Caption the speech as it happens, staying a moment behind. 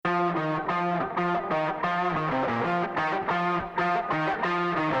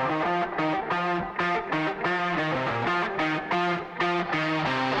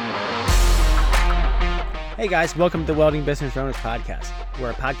Hey guys, welcome to the Welding Business Owners Podcast. We're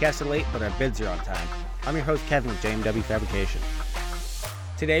a podcast late, but our bids are on time. I'm your host, Kevin with JMW Fabrication.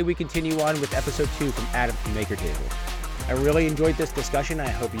 Today we continue on with episode 2 from Adam from Maker Table. I really enjoyed this discussion. I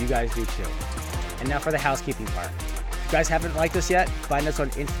hope you guys do too. And now for the housekeeping part. If you guys haven't liked us yet, find us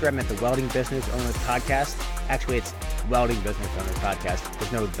on Instagram at the Welding Business Owners Podcast. Actually, it's Welding Business Owners Podcast.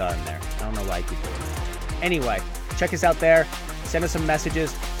 There's no "the" in there. I don't know why I keep doing that. Anyway, check us out there. Send us some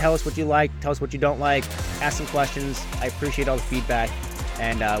messages. Tell us what you like. Tell us what you don't like. Ask some questions. I appreciate all the feedback.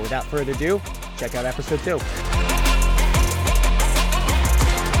 And without further ado, check out episode 2.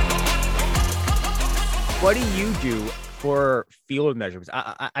 What do you do for field measurements?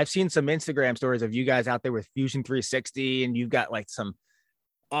 I've seen some Instagram stories of you guys out there with Fusion 360, and you've got like some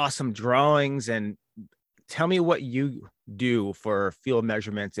awesome drawings. And tell me what you do for field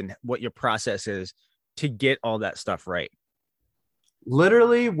measurements and what your process is to get all that stuff right.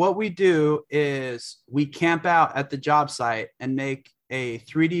 Literally what we do is we camp out at the job site and make a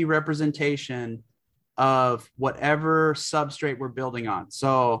 3D representation of whatever substrate we're building on.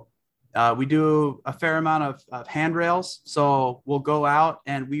 So we do a fair amount of handrails. So we'll go out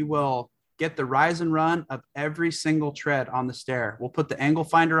and we will get the rise and run of every single tread on the stair. We'll put the angle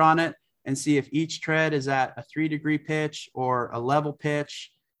finder on it and see if each tread is at a 3-degree pitch or a level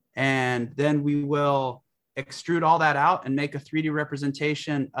pitch. And then we will extrude all that out and make a 3D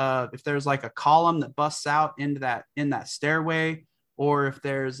representation of if there's like a column that busts out in that stairway, or if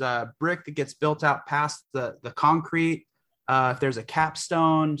there's a brick that gets built out past the concrete, if there's a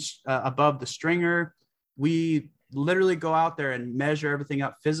capstone above the stringer. We literally go out there and measure everything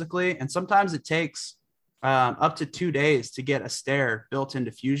up physically. And sometimes it takes up to 2 days to get a stair built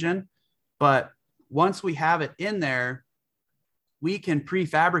into Fusion. But once we have it in there, we can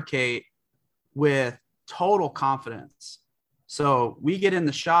prefabricate with total confidence. So we get in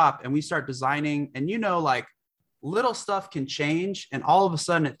the shop and we start designing, and like little stuff can change and all of a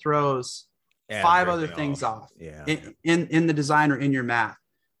sudden it throws 5 other things off in the design or in your math.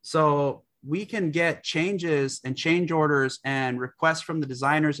 So we can get changes and change orders and requests from the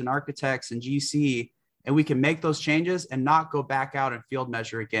designers and architects and GC, and we can make those changes and not go back out and field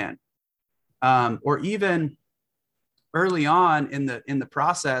measure again. Or even early on in the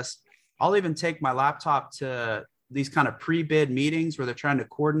process, I'll even take my laptop to these kind of pre-bid meetings where they're trying to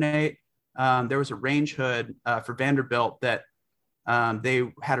coordinate. There was a range hood for Vanderbilt that they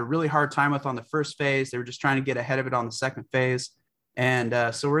had a really hard time with on the first phase. They were just trying to get ahead of it on the second phase. And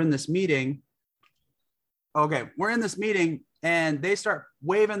so we're in this meeting. Okay, we're in this meeting and they start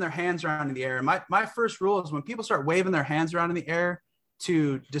waving their hands around in the air. My first rule is when people start waving their hands around in the air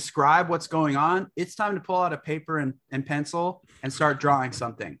to describe what's going on, it's time to pull out a paper and pencil and start drawing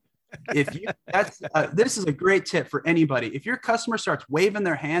something. This is a great tip for anybody. If your customer starts waving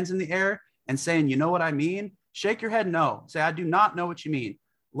their hands in the air and saying, "You know what I mean?" Shake your head no. Say, "I do not know what you mean."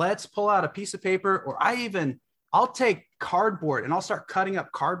 Let's pull out a piece of paper, or I'll take cardboard and I'll start cutting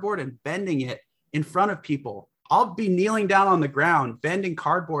up cardboard and bending it in front of people. I'll be kneeling down on the ground, bending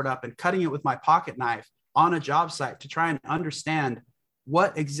cardboard up and cutting it with my pocket knife on a job site to try and understand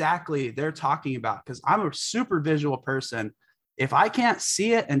what exactly they're talking about. Because I'm a super visual person. If I can't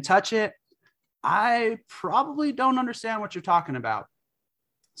see it and touch it, I probably don't understand what you're talking about.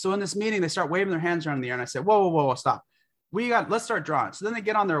 So in this meeting, they start waving their hands around in the air and I said, whoa, stop. Let's start drawing. So then they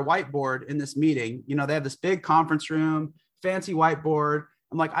get on their whiteboard in this meeting. They have this big conference room, fancy whiteboard.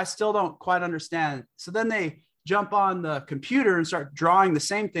 I'm like, I still don't quite understand. So then they jump on the computer and start drawing the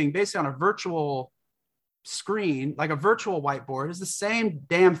same thing based on a virtual screen, like a virtual whiteboard. It's the same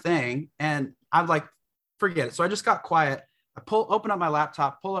damn thing. And I'm like, forget it. So I just got quiet. I open up my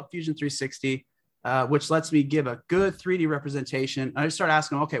laptop, pull up Fusion 360, which lets me give a good 3D representation. I just start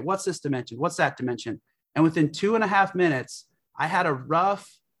asking them, okay, what's this dimension? What's that dimension? And within 2.5 minutes, I had a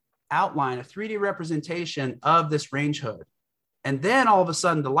rough outline, a 3D representation of this range hood. And then all of a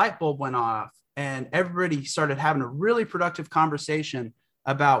sudden the light bulb went off and everybody started having a really productive conversation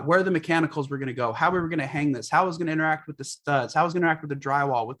about where the mechanicals were going to go, how we were going to hang this, how it was going to interact with the studs, how it was going to interact with the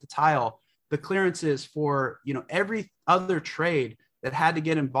drywall, with the tile, the clearances for, every other trade that had to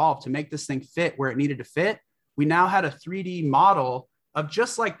get involved to make this thing fit where it needed to fit. We now had a 3D model of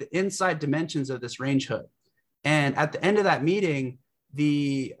just like the inside dimensions of this range hood. And at the end of that meeting,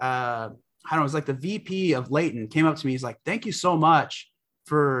 it was like the VP of Layton came up to me. He's like, "Thank you so much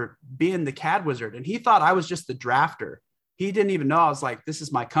for being the CAD wizard." And he thought I was just the drafter. He didn't even know I was like, "This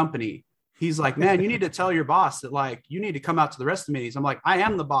is my company." He's like, "Man, you need to tell your boss that like, you need to come out to the rest of the meetings." I'm like, "I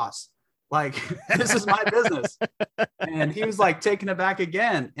am the boss. Like, this is my business." And he was like taken aback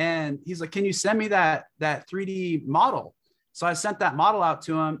again. And he's like, "Can you send me that 3D model?" So I sent that model out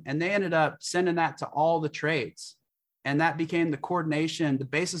to them, and they ended up sending that to all the trades. And that became the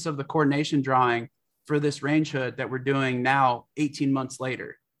basis of the coordination drawing for this range hood that we're doing now 18 months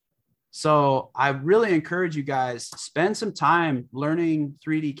later. So I really encourage you guys, spend some time learning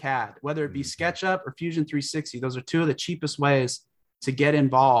 3D CAD, whether it be SketchUp or Fusion 360. Those are two of the cheapest ways to get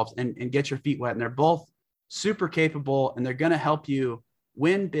involved and get your feet wet. And they're both super capable, and they're going to help you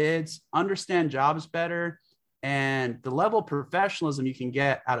win bids, understand jobs better, and the level of professionalism you can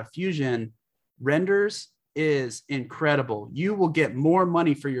get out of Fusion renders is incredible. You will get more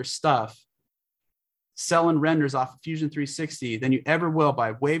money for your stuff selling renders off of Fusion 360 than you ever will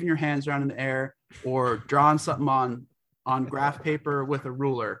by waving your hands around in the air or drawing something on graph paper with a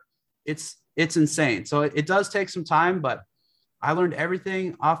ruler. It's insane. So it does take some time, but I learned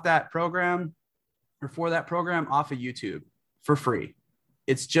everything off that program or for that program off of YouTube for free.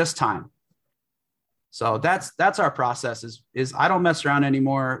 It's just time. So that's our process is I don't mess around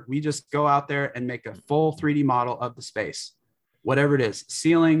anymore. We just go out there and make a full 3D model of the space, whatever it is: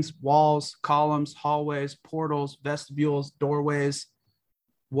 ceilings, walls, columns, hallways, portals, vestibules, doorways,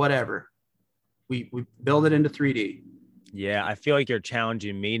 whatever. We build it into 3D. Yeah, I feel like you're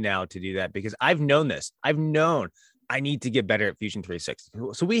challenging me now to do that, because I've known this. I've known I need to get better at Fusion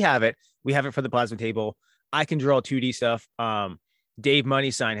 360. So we have it. We have it for the plasma table. I can draw 2D stuff. Dave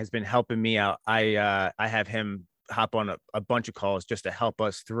Moneysign has been helping me out. I have him hop on a bunch of calls just to help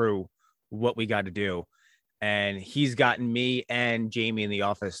us through what we got to do. And he's gotten me and Jamie in the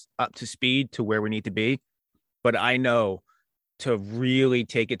office up to speed to where we need to be. But I know to really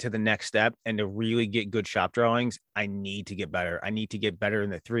take it to the next step and to really get good shop drawings, I need to get better. I need to get better in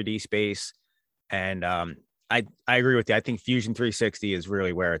the 3D space. And I agree with you. I think Fusion 360 is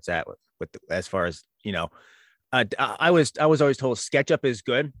really where it's at with as far as, I was always told SketchUp is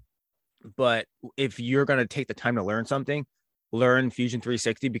good, but if you're going to take the time to learn something, learn Fusion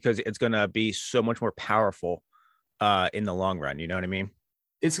 360, because it's going to be so much more powerful in the long run. You know what I mean?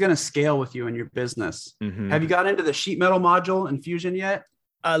 It's going to scale with you in your business. Mm-hmm. Have you got into the sheet metal module in Fusion yet?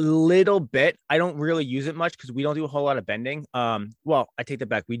 A little bit. I don't really use it much because we don't do a whole lot of bending. Well, I take that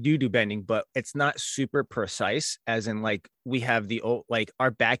back. We do bending, but it's not super precise, as in like we have the old, like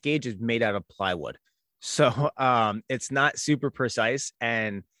our back gauge is made out of plywood. So it's not super precise.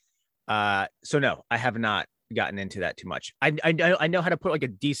 And so no, I have not gotten into that too much. I know how to put like a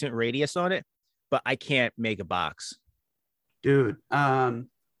decent radius on it, but I can't make a box. Dude,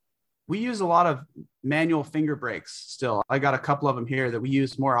 we use a lot of manual finger brakes still. I got a couple of them here that we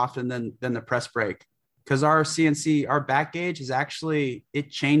use more often than the press brake, because our CNC, our back gauge is actually, it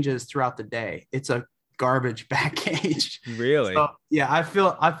changes throughout the day. It's a garbage back gauge. Really? So, yeah, I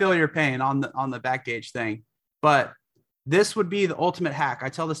feel your pain on the back gauge thing, but this would be the ultimate hack. I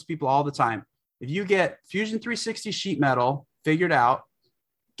tell this to people all the time. If you get Fusion 360 sheet metal figured out,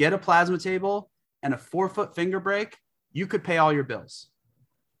 get a plasma table and a 4-foot finger brake, you could pay all your bills.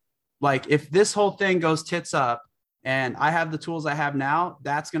 Like if this whole thing goes tits up and I have the tools I have now,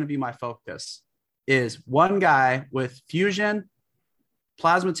 that's going to be my focus, is one guy with Fusion,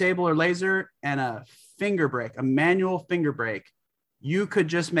 plasma table or laser, and a finger brake, a manual finger brake. You could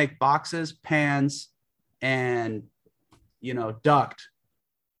just make boxes, pans, and, duct.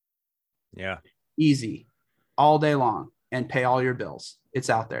 Yeah. Easy all day long and pay all your bills.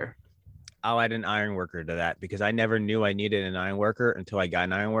 It's out there. I'll add an iron worker to that, because I never knew I needed an iron worker until I got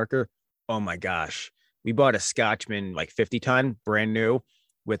an iron worker. Oh my gosh. We bought a Scotchman, like 50 ton, brand new,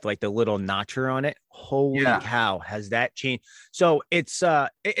 with like the little notcher on it. Holy cow, has that changed? So it's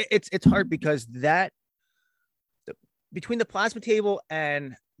hard, because between the plasma table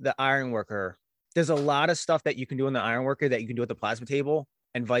and the iron worker, there's a lot of stuff that you can do in the iron worker that you can do at the plasma table,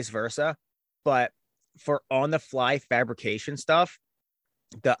 and vice versa. But for on the fly fabrication stuff,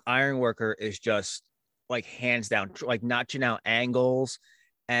 the iron worker is just like hands down, like notching out angles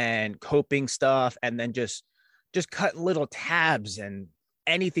and coping stuff, and then just cut little tabs and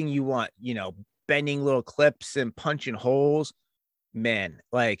anything you want, bending little clips and punching holes. Man,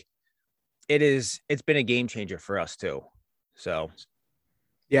 like it's been a game changer for us too. So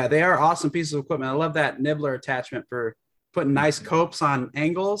yeah, they are awesome pieces of equipment. I love that nibbler attachment for putting nice copes on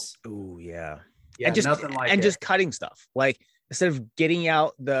angles. Oh yeah. Yeah, and just nothing like and just cutting stuff, like instead of getting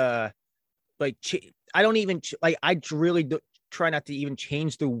out the I don't even I really try not to even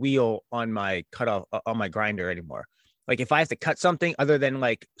change the wheel on my cutoff on my grinder anymore. Like if I have to cut something other than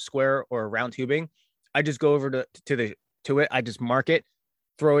like square or round tubing, I just go over to it. I just mark it,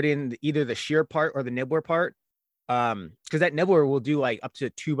 throw it in either the shear part or the nibbler part. Because that nibbler will do like up to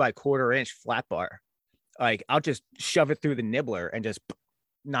 2 by 1/4 inch flat bar. Like I'll just shove it through the nibbler and just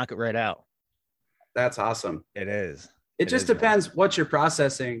knock it right out. That's awesome. It is. It just depends what you're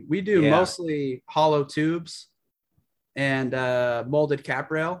processing. We do mostly hollow tubes and molded cap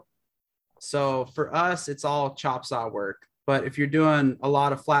rail. So for us, it's all chop saw work. But if you're doing a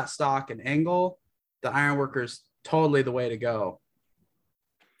lot of flat stock and angle, the ironworker's totally the way to go.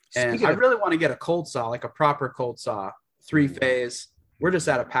 And I really want to get a cold saw, like a proper cold saw, 3-phase. We're just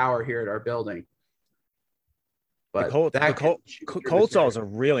out of power here at our building. But cold saws are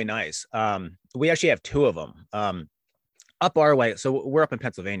really nice. We actually have 2 of them up our way. So we're up in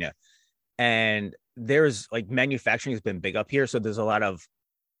Pennsylvania, and there's like manufacturing has been big up here. So there's a lot of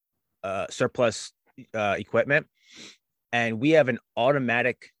surplus equipment, and we have an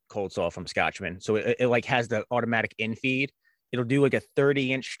automatic cold saw from Scotchman. So it like has the automatic infeed. It'll do like a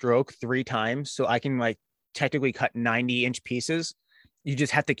 30-inch stroke 3 times. So I can like technically cut 90-inch pieces. You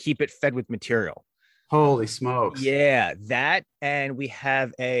just have to keep it fed with material. Holy smokes. Yeah, that. And we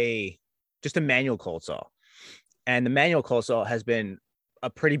have just a manual cold saw. And the manual cold saw has been a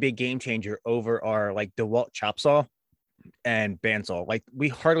pretty big game changer over our like DeWalt chop saw and bandsaw. Like we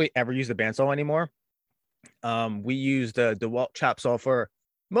hardly ever use the bandsaw anymore. We use the DeWalt chop saw for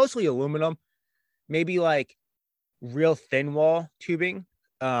mostly aluminum, maybe like real thin wall tubing,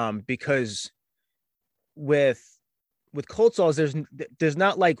 because with cold saws there's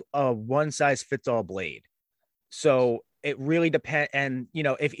not like a one size fits all blade, so it really depends. And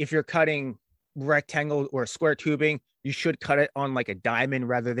if you're cutting rectangle or square tubing, you should cut it on like a diamond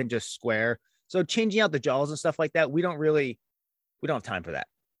rather than just square. So changing out the jaws and stuff like that, we don't have time for that.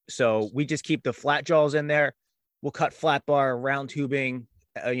 So we just keep the flat jaws in there. We'll cut flat bar, round tubing,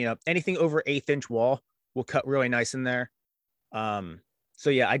 anything over 1/8-inch wall will cut really nice in there. So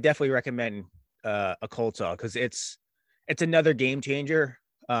yeah, I definitely recommend a cold saw because it's another game changer.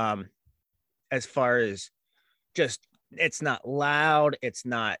 As far as just, it's not loud, it's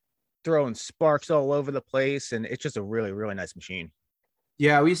not throwing sparks all over the place, and it's just a really, really nice machine.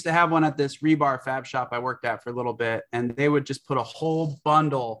 Yeah, we used to have one at this rebar fab shop I worked at for a little bit, and they would just put a whole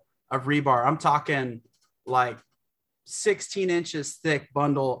bundle of rebar. I'm talking like 16 inches thick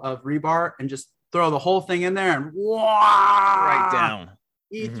bundle of rebar, and just throw the whole thing in there and right down.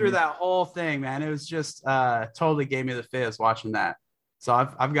 Eat through that whole thing, man. It was just totally gave me the fizz watching that. So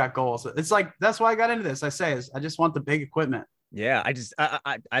I've got goals. It's like, that's why I got into this. I just want the big equipment. Yeah,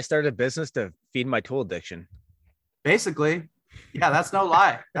 I started a business to feed my tool addiction. Basically. Yeah, that's no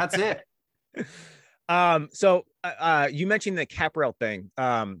lie. That's it. So you mentioned the cap rail thing,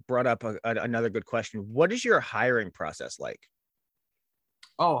 brought up another good question. What is your hiring process like?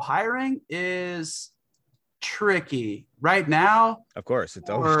 Oh, hiring is tricky right now. Of course, it's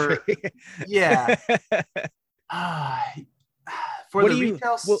always tricky. Yeah. For the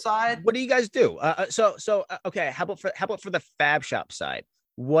retail side, what do you guys do? Okay, how about for the fab shop side?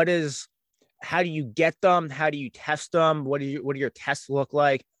 How do you get them? How do you test them? What do your tests look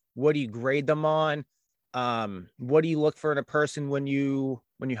like? What do you grade them on? What do you look for in a person when you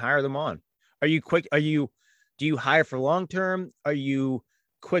hire them on? Are you quick? Do you hire for long term? Are you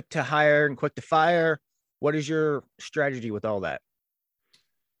quick to hire and quick to fire? What is your strategy with all that?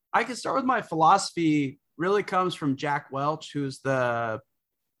 I can start with my philosophy. Really comes from Jack Welch, who's the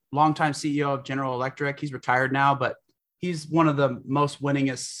longtime CEO of General Electric. He's retired now, but he's one of the most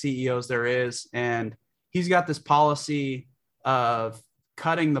winningest CEOs there is. And he's got this policy of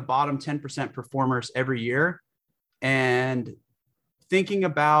cutting the bottom 10% performers every year and thinking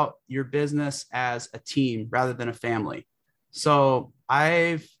about your business as a team rather than a family. So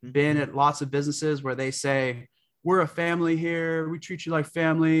I've been at lots of businesses where they say, we're a family here, we treat you like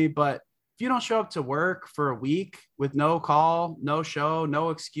family, but if you don't show up to work for a week with no call, no show, no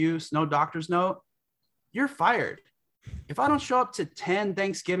excuse, no doctor's note, you're fired. If I don't show up to 10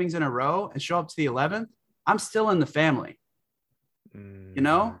 Thanksgivings in a row and show up to the 11th, I'm still in the family.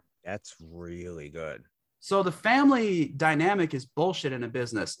 That's really good. So the family dynamic is bullshit in a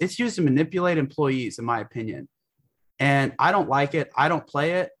business. It's used to manipulate employees, in my opinion. And I don't like it. I don't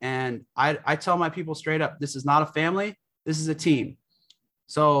play it. And I tell my people straight up, this is not a family. This is a team.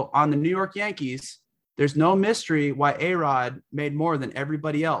 So on the New York Yankees, there's no mystery why A-Rod made more than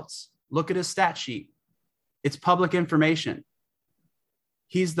everybody else. Look at his stat sheet. It's public information.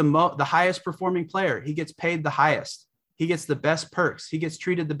 He's the highest performing player. He gets paid the highest. He gets the best perks. He gets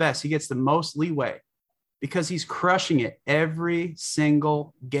treated the best. He gets the most leeway because he's crushing it every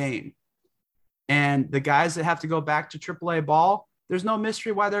single game. And the guys that have to go back to AAA ball, there's no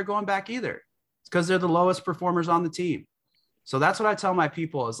mystery why they're going back either. It's because they're the lowest performers on the team. So that's what I tell my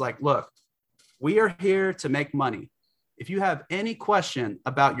people is like, look, we are here to make money. If you have any question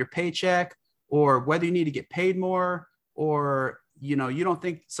about your paycheck or whether you need to get paid more or, you don't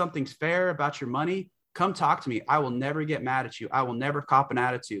think something's fair about your money, come talk to me. I will never get mad at you. I will never cop an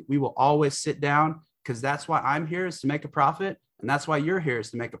attitude. We will always sit down, because that's why I'm here, is to make a profit. And that's why you're here,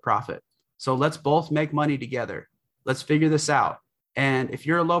 is to make a profit. So let's both make money together. Let's figure this out. And if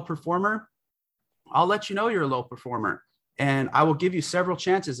you're a low performer, I'll let you know you're a low performer. And I will give you several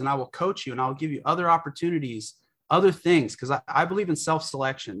chances, and I will coach you, and I'll give you other opportunities, other things. Because I believe in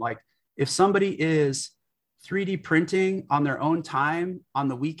self-selection. Like, if somebody is 3D printing on their own time on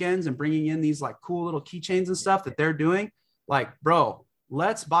the weekends and bringing in these like cool little keychains and stuff that they're doing, like, bro,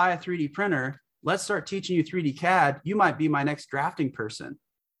 let's buy a 3D printer. Let's start teaching you 3D CAD. You might be my next drafting person.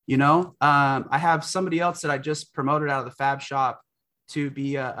 You know, I have somebody else that I just promoted out of the fab shop to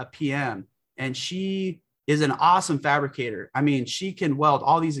be a PM, and she is an awesome fabricator. I mean, she can weld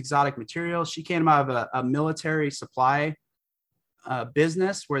all these exotic materials. She came out of a military supply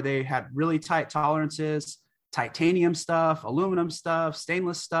business where they had really tight tolerances, titanium stuff, aluminum stuff,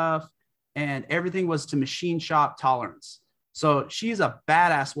 stainless stuff, and everything was to machine shop tolerance. So she's a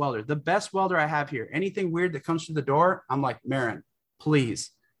badass welder, the best welder I have here. Anything weird that comes through the door, I'm like, Marin,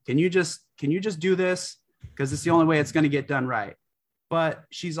 please, can you just do this? Because it's the only way it's going to get done right. But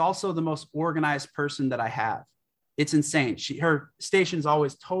she's also the most organized person that I have. It's insane. Her station's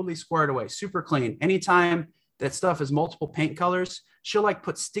always totally squared away, super clean. Anytime that stuff is multiple paint colors, she'll like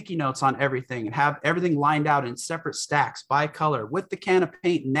put sticky notes on everything and have everything lined out in separate stacks by color, with the can of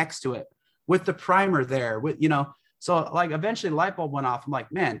paint next to it, with the primer there, with, you know. So like eventually the light bulb went off. I'm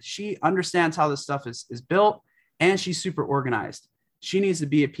like, man, she understands how this stuff is built, and she's super organized. She needs to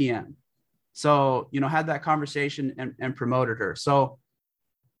be a PM. So, you know, had that conversation and promoted her. So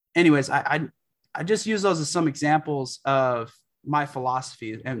anyways, I just use those as some examples of my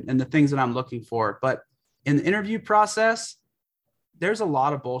philosophy and the things that I'm looking for. But in the interview process, there's a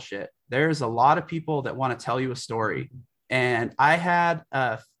lot of bullshit. There's a lot of people that want to tell you a story. And I had,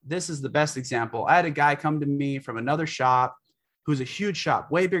 this is the best example. I had a guy come to me from another shop who's a huge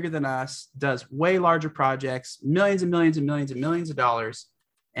shop, way bigger than us, does way larger projects, millions and millions and millions and millions of dollars.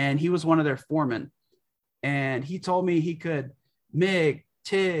 And he was one of their foremen. And he told me he could MIG,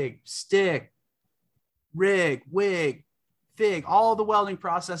 TIG, stick, rig, wig, fig, all the welding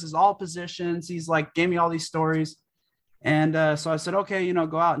processes, all positions. He's like, gave me all these stories. And so I said, okay, you know,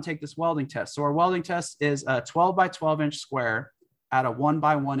 go out and take this welding test. So our welding test is a 12 by 12 inch square out of 1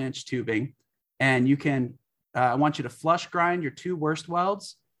 by 1 inch tubing. And you can, I want you to flush grind your 2 worst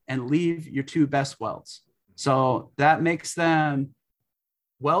welds and leave your 2 best welds. So that makes them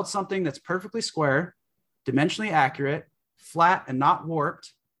weld something that's perfectly square, dimensionally accurate, flat and not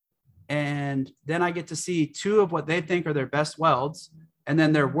warped. And then I get to see 2 of what they think are their best welds. And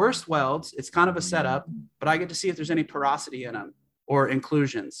then their worst welds, it's kind of a setup, but I get to see if there's any porosity in them or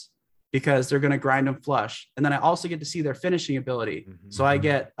inclusions, because they're going to grind them flush. And then I also get to see their finishing ability. So I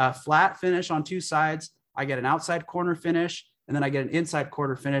get a flat finish on 2 sides. I get an outside corner finish, and then I get an inside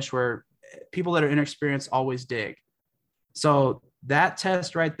quarter finish where people that are inexperienced always dig. So that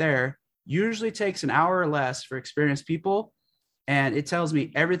test right there usually takes an hour or less for experienced people. And it tells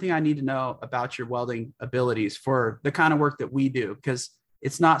me everything I need to know about your welding abilities for the kind of work that we do, because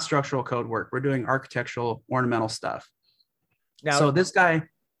it's not structural code work. We're doing architectural, ornamental stuff. Now, so this guy,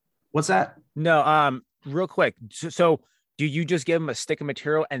 what's that? No, real quick. So do you just give them a stick of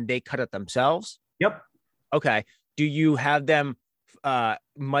material and they cut it themselves? Yep. Okay. Do you have them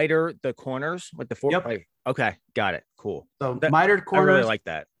miter the corners with the fork? Yep. Like, okay. Got it. Cool. So mitered corners. I really like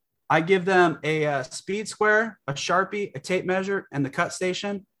that. I give them a speed square, a Sharpie, a tape measure, and the cut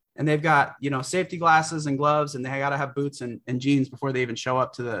station. And they've got, you know, safety glasses and gloves, and they got to have boots and jeans before they even show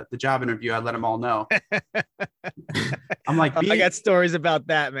up to the job interview. I let them all know. I'm like, I got stories about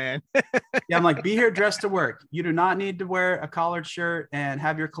that, man. Yeah, I'm like, be here dressed to work. You do not need to wear a collared shirt and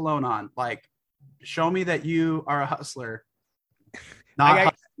have your cologne on. Like, show me that you are a hustler.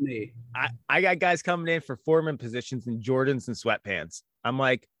 Not me. I got guys coming in for foreman positions in Jordans and sweatpants. I'm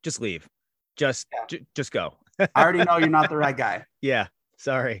like, just leave. Just go. I already know you're not the right guy. Yeah.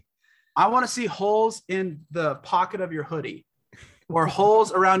 Sorry. I want to see holes in the pocket of your hoodie or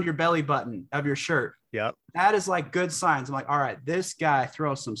holes around your belly button of your shirt. Yep. That is like good signs. I'm like, all right, this guy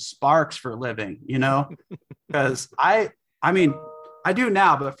throws some sparks for a living, you know, because I mean, I do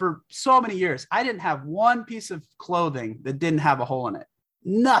now, but for so many years, I didn't have one piece of clothing that didn't have a hole in it.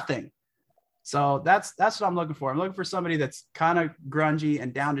 Nothing. So that's what I'm looking for. I'm looking for somebody that's kind of grungy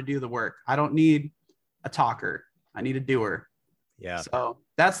and down to do the work. I don't need a talker. I need a doer. Yeah. So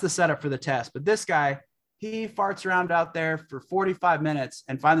that's the setup for the test. But this guy, he farts around out there for 45 minutes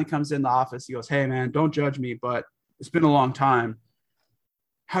and finally comes in the office. He goes, hey, man, don't judge me, but it's been a long time.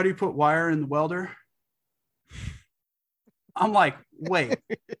 How do you put wire in the welder? I'm like, wait,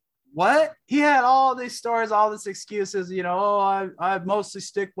 what? He had all these stories, all these excuses, I mostly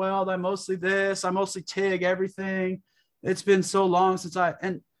stick weld, I mostly this, I mostly TIG everything. It's been so long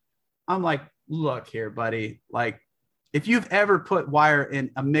and I'm like, look here, buddy. Like, if you've ever put wire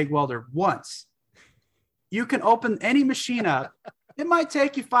in a MIG welder once, you can open any machine up. It might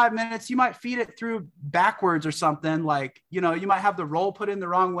take you 5 minutes. You might feed it through backwards or something. Like, you might have the roll put in the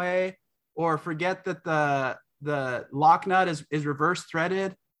wrong way, or forget that the lock nut is reverse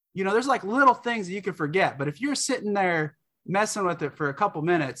threaded. There's like little things that you can forget. But if you're sitting there messing with it for a couple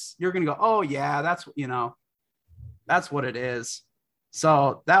minutes, you're going to go, oh yeah, that's what it is.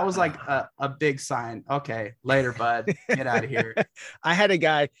 So that was like a big sign. Okay, later, bud. Get out of here. I had a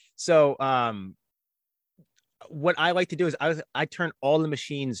guy. So what I like to do is I turn all the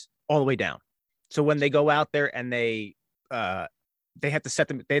machines all the way down. So when they go out there and they have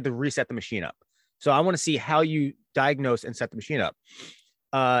to reset the machine up. So I want to see how you diagnose and set the machine up.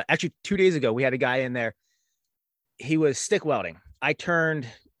 Actually, 2 days ago, we had a guy in there. He was stick welding.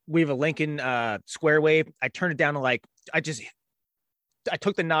 We have a Lincoln square wave. I turned it down to I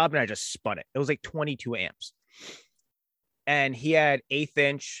took the knob and I just spun it. It was like 22 amps. And he had 1/8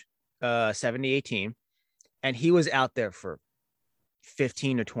 inch 7018. And he was out there for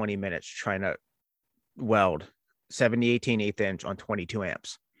 15 to 20 minutes trying to weld 7018 1/8 inch on 22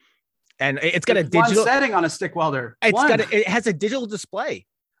 amps. And it's got a digital setting on a stick welder. It has a digital display.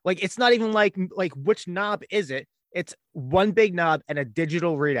 Like, it's not even like which knob is it? It's one big knob and a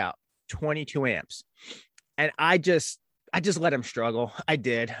digital readout, 22 amps. And I just let him struggle. I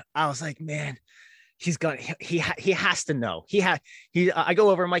did. I was like, man, he has to know. I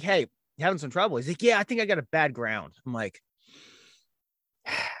go over, I'm like, hey, you having some trouble? He's like, yeah, I think I got a bad ground. I'm like,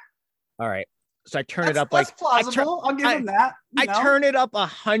 all right. So I turn it up. That's plausible. I'll give him that. I turn it up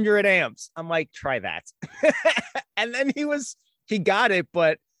 100 amps. I'm like, try that. And then he got it,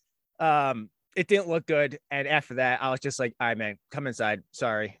 but it didn't look good. And after that, I was just like, all right, man, come inside.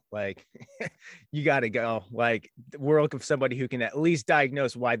 Sorry. Like, you got to go. Like, we're looking for somebody who can at least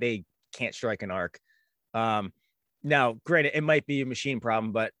diagnose why they can't strike an arc. Now, granted, it might be a machine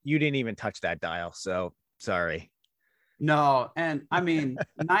problem, but you didn't even touch that dial. So sorry. No. And I mean,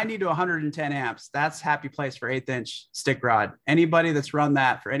 90 to 110 amps, that's happy place for 1/8 inch stick rod. Anybody that's run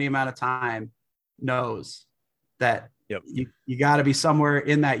that for any amount of time knows that you got to be somewhere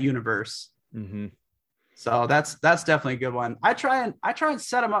in that universe. Mm-hmm. So that's definitely a good one. I try and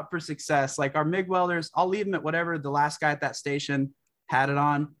set them up for success. Like our MIG welders, I'll leave them at whatever the last guy at that station had it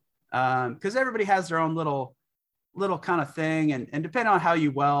on. Because everybody has their own little kind of thing. And depending on how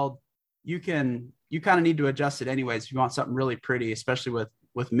you weld, you kind of need to adjust it anyways if you want something really pretty, especially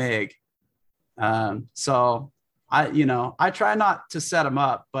with MIG. So I try not to set them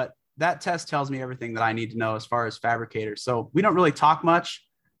up, but that test tells me everything that I need to know as far as fabricators. So we don't really talk much.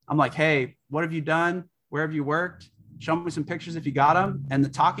 I'm like, hey, what have you done? Where have you worked? Show me some pictures if you got them. And the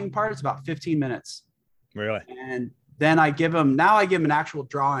talking part is about 15 minutes. Really? And then I give them an actual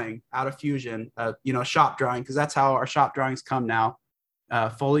drawing out of Fusion, a shop drawing, because that's how our shop drawings come now,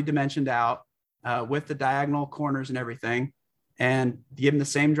 fully dimensioned out with the diagonal corners and everything. And give them the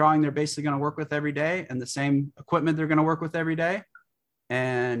same drawing they're basically going to work with every day and the same equipment they're going to work with every day,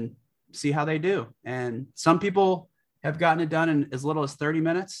 and see how they do. And some people have gotten it done in as little as 30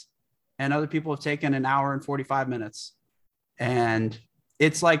 minutes, and other people have taken an hour and 45 minutes. And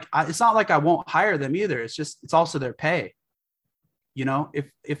it's like, it's not like I won't hire them either. It's also their pay.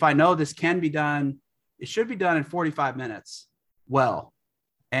 If I know this can be done, it should be done in 45 minutes. Well,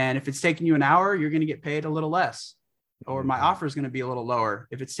 and if it's taking you an hour, you're going to get paid a little less, or my offer is going to be a little lower.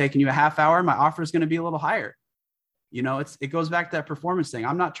 If it's taking you a half hour, my offer is going to be a little higher. It goes back to that performance thing.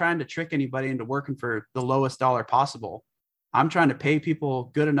 I'm not trying to trick anybody into working for the lowest dollar possible. I'm trying to pay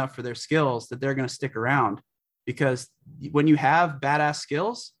people good enough for their skills that they're going to stick around, because when you have badass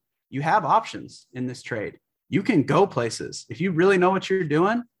skills, you have options in this trade. You can go places. If you really know what you're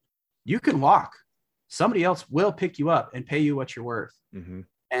doing, you can walk. Somebody else will pick you up and pay you what you're worth. Mm-hmm.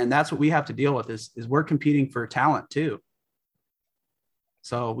 And that's what we have to deal with is we're competing for talent too.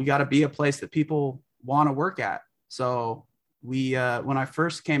 So we got to be a place that people want to work at. So when I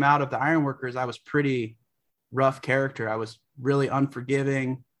first came out of the Ironworkers, I was pretty rough character. I was really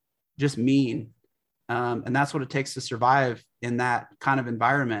unforgiving, just mean. And that's what it takes to survive in that kind of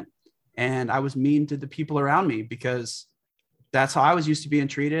environment. And I was mean to the people around me because that's how I was used to being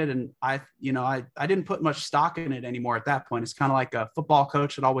treated. And I didn't put much stock in it anymore at that point. It's kind of like a football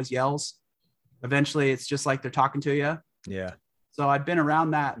coach that always yells. Eventually it's just like they're talking to you. Yeah. So I'd been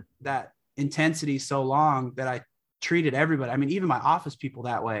around that intensity so long that I treated everybody. I mean, even my office people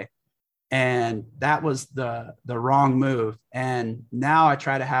that way. And that was the wrong move. And now I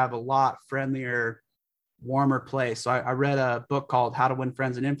try to have a lot friendlier, warmer place. So I read a book called How to Win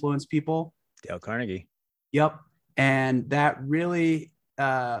Friends and Influence People. Dale Carnegie. Yep. And that really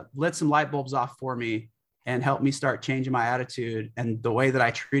lit some light bulbs off for me and helped me start changing my attitude and the way that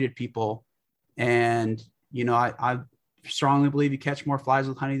I treated people. And, you know, I strongly believe you catch more flies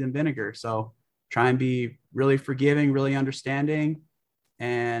with honey than vinegar. So try and be really forgiving, really understanding,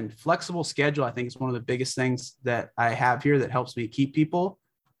 and flexible schedule. I think is one of the biggest things that I have here that helps me keep people.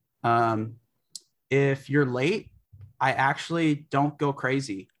 If you're late, I actually don't go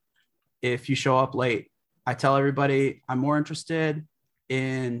crazy. If you show up late, I tell everybody I'm more interested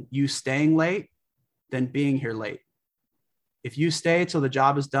in you staying late than being here late. If you stay till the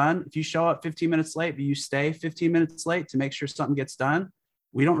job is done, if you show up 15 minutes late, but you stay 15 minutes late to make sure something gets done,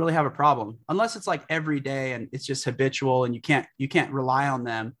 we don't really have a problem, unless it's like every day and it's just habitual and you can't rely on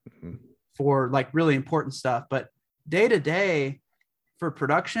them for like really important stuff. But day to day for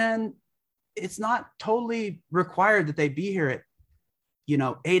production, it's not totally required that they be here at,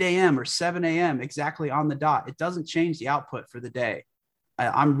 8 a.m. or 7 a.m. exactly on the dot. It doesn't change the output for the day.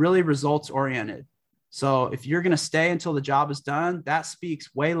 I'm really results oriented. So if you're going to stay until the job is done, that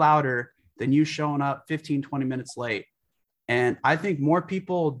speaks way louder than you showing up 15, 20 minutes late. And I think more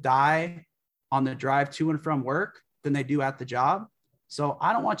people die on the drive to and from work than they do at the job. So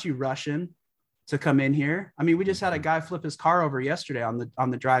I don't want you rushing to come in here. I mean, we just had a guy flip his car over yesterday on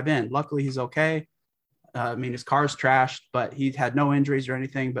the drive in. Luckily, he's okay. His car's trashed, but he had no injuries or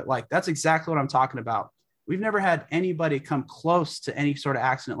anything. But like, that's exactly what I'm talking about. We've never had anybody come close to any sort of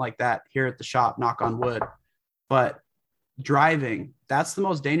accident like that here at the shop, knock on wood. But driving, that's the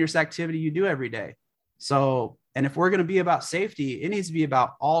most dangerous activity you do every day. So, and if we're going to be about safety, it needs to be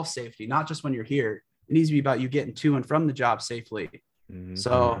about all safety, not just when you're here. It needs to be about you getting to and from the job safely. Mm-hmm.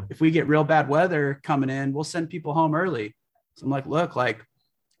 So if we get real bad weather coming in, we'll send people home early. So I'm like, look, like,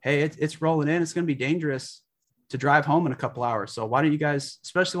 hey, it's rolling in. It's going to be dangerous to drive home in a couple hours. So why don't you guys,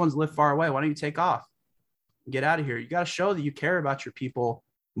 especially the ones that live far away, why don't you take off? Get out of here. You got to show that you care about your people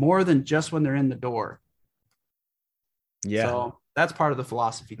more than just when they're in the door. Yeah. So that's part of the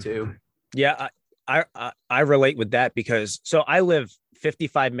philosophy too. Yeah. I relate with that because so I live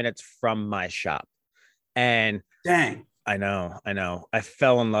 55 minutes from my shop and dang, I know. I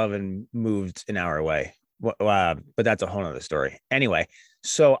fell in love and moved an hour away. But that's a whole nother story. Anyway,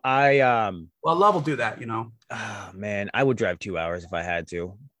 so well, love will do that, Oh man, I would drive 2 hours if I had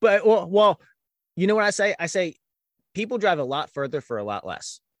to. But well, you know what I say? I say people drive a lot further for a lot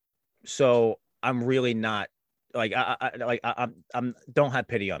less. So I'm really not like I'm don't have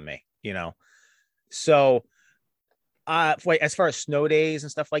pity on me, So like as far as snow days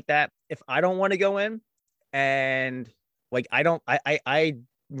and stuff like that, if I don't want to go in and like I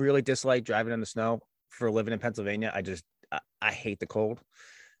really dislike driving in the snow for living in Pennsylvania. I hate the cold.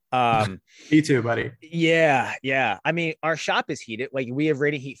 Me too, buddy. Yeah. I mean, our shop is heated. Like we have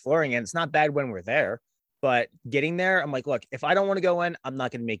radiant heat flooring and it's not bad when we're there, but getting there, I'm like, look, if I don't want to go in, I'm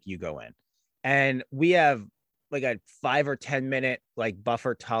not going to make you go in. And we have like a 5 or 10 minute like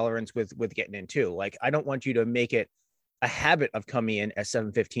buffer tolerance with getting in too. Like, I don't want you to make it a habit of coming in at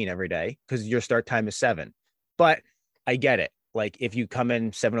 7:15 every day because your start time is 7. But I get it. Like if you come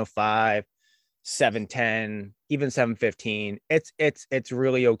in 7:05, 7:10, even 7:15, it's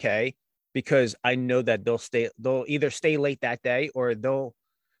really okay because I know that they'll either stay late that day or they'll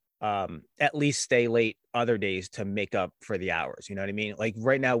at least stay late other days to make up for the hours. You know what I mean? Like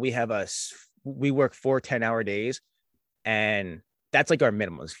right now we work 4 10-hour days and that's like our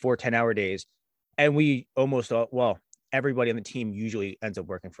minimum is 4 10-hour days. And we everybody on the team usually ends up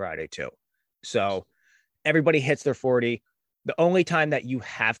working Friday too. So everybody hits their 40. The only time that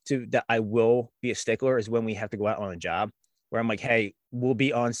that I will be a stickler is when we have to go out on a job where I'm like, hey, we'll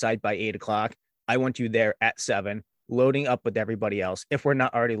be on site by 8:00. I want you there at 7, loading up with everybody else. If we're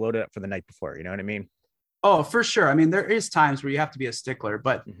not already loaded up for the night before, you know what I mean? Oh, for sure. I mean, there is times where you have to be a stickler,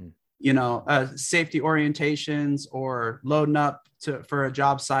 but safety orientations or loading up for a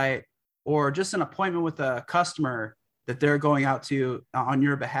job site or just an appointment with a customer that they're going out to on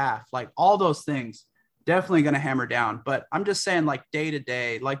your behalf, like all those things. Definitely going to hammer down, but I'm just saying like day to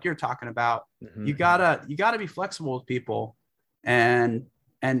day, like you're talking about, you gotta be flexible with people and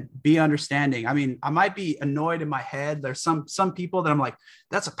be understanding. I mean, I might be annoyed in my head. There's some people that I'm like,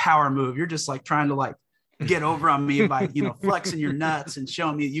 that's a power move. You're just like trying to like get over on me by, flexing your nuts and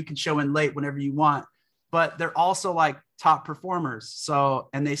showing me you can show in late whenever you want, but they're also like top performers. So,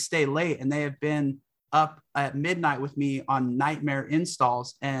 and they stay late and they have been up at midnight with me on nightmare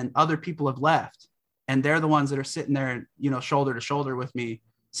installs and other people have left. And they're the ones that are sitting there, shoulder to shoulder with me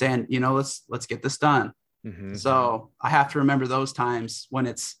saying, let's get this done. Mm-hmm. So I have to remember those times when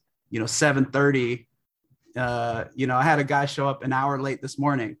it's, 7:30. I had a guy show up an hour late this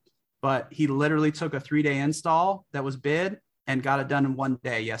morning, but he literally took a 3-day install that was bid and got it done in 1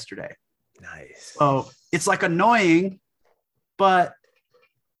 day yesterday. Nice. So it's like annoying, but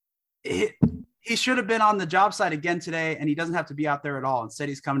he should have been on the job site again today, and he doesn't have to be out there at all. Instead,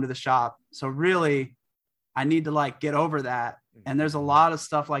 he's coming to the shop. So really, I need to get over that. And there's a lot of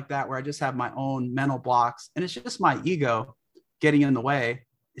stuff like that where I just have my own mental blocks, and it's just my ego getting in the way.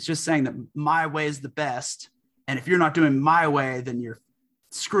 It's just saying that my way is the best. And if you're not doing my way, then you're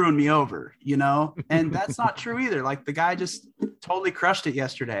screwing me over, and that's not true either. Like, the guy just totally crushed it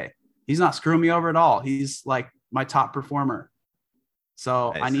yesterday. He's not screwing me over at all. He's like my top performer.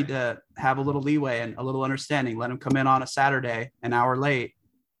 So I need to have a little leeway and a little understanding. Let him come in on a Saturday, an hour late,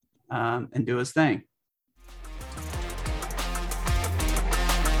 and do his thing.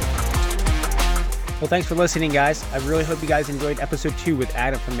 Well, thanks for listening, guys. I really hope you guys enjoyed episode 2 with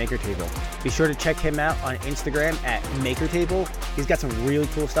Adam from MakerTable. Be sure to check him out on Instagram at MakerTable. He's got some really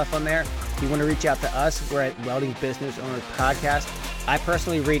cool stuff on there. If you want to reach out to us, we're at Welding Business Owners Podcast. I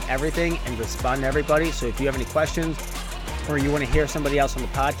personally read everything and respond to everybody. So if you have any questions or you want to hear somebody else on the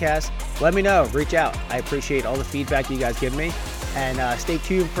podcast, let me know. Reach out. I appreciate all the feedback you guys give me. And stay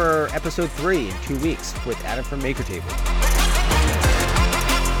tuned for episode 3 in 2 weeks with Adam from MakerTable.